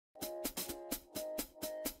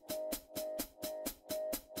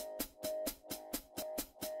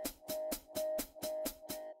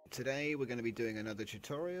Today we're going to be doing another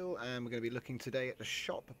tutorial, and we're going to be looking today at the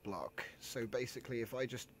shop block. So basically, if I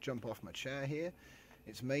just jump off my chair here,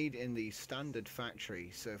 it's made in the standard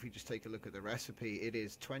factory. So if we just take a look at the recipe, it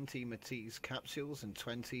is 20 Matisse capsules and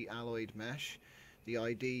 20 alloyed mesh. The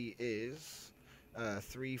ID is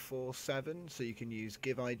 347, so you can use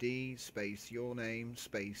give ID space your name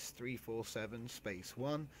space 347 space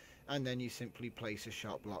 1, and then you simply place a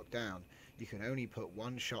shop block down. You can only put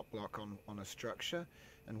one shop block on a structure,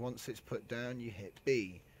 and once it's put down you hit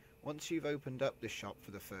B. Once you've opened up this shop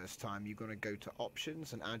for the first time, you're going to go to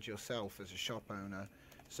options and add yourself as a shop owner.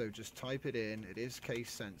 So just type it in, it is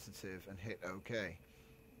case sensitive, and hit OK.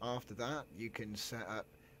 After that you can set up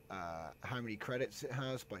how many credits it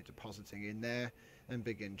has by depositing in there and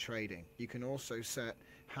begin trading. You can also set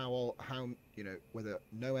how whether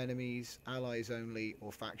no enemies, allies only,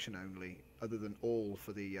 or faction only, other than all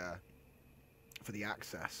for the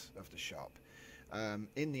access of the shop.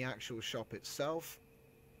 In the actual shop itself,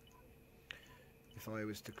 if I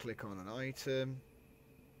was to click on an item,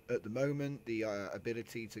 at the moment the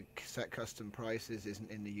ability to set custom prices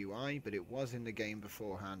isn't in the UI, but it was in the game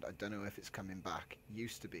beforehand. I don't know if it's coming back. It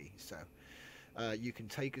used to be. So you can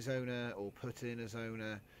take as owner or put in as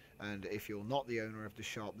owner, and if you're not the owner of the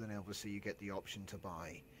shop, then obviously you get the option to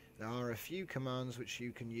buy. There are a few commands which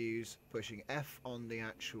you can use, pushing F on the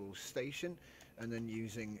actual station and then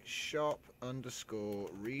using shop underscore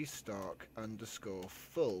restock underscore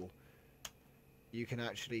full. You can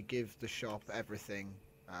actually give the shop everything,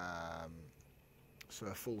 so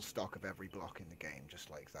a full stock of every block in the game, just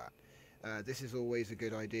like that. This is always a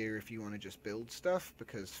good idea if you want to just build stuff,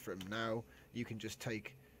 because from now you can just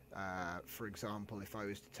take, for example, if I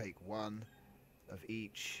was to take one of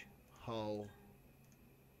each hull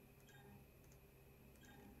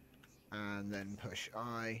and then push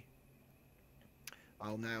I,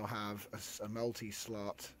 I'll now have a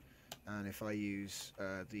multi-slot, and if I use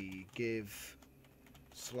the give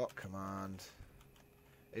slot command,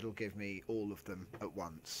 it'll give me all of them at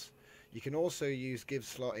once. You can also use give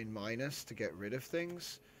slot in minus to get rid of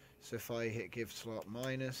things. So if I hit give slot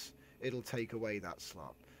minus, it'll take away that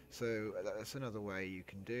slot. So that's another way you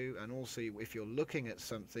can do. And also, if you're looking at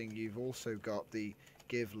something, you've also got the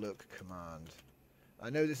give look command. I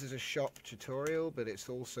know this is a shop tutorial, but it's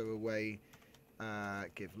also a way,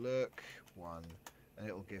 give look 1, and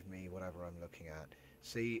it'll give me whatever I'm looking at.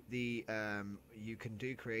 See, you can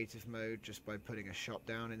do creative mode just by putting a shop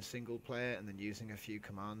down in single player and then using a few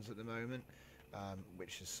commands at the moment,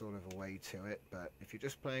 which is sort of a way to it. But if you're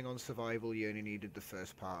just playing on survival, you only needed the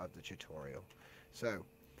first part of the tutorial. So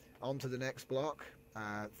on to the next block.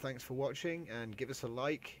 Thanks for watching, and give us a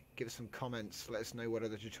like, give us some comments, let us know what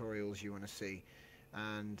other tutorials you want to see,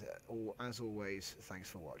 and as always, thanks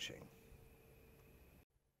for watching.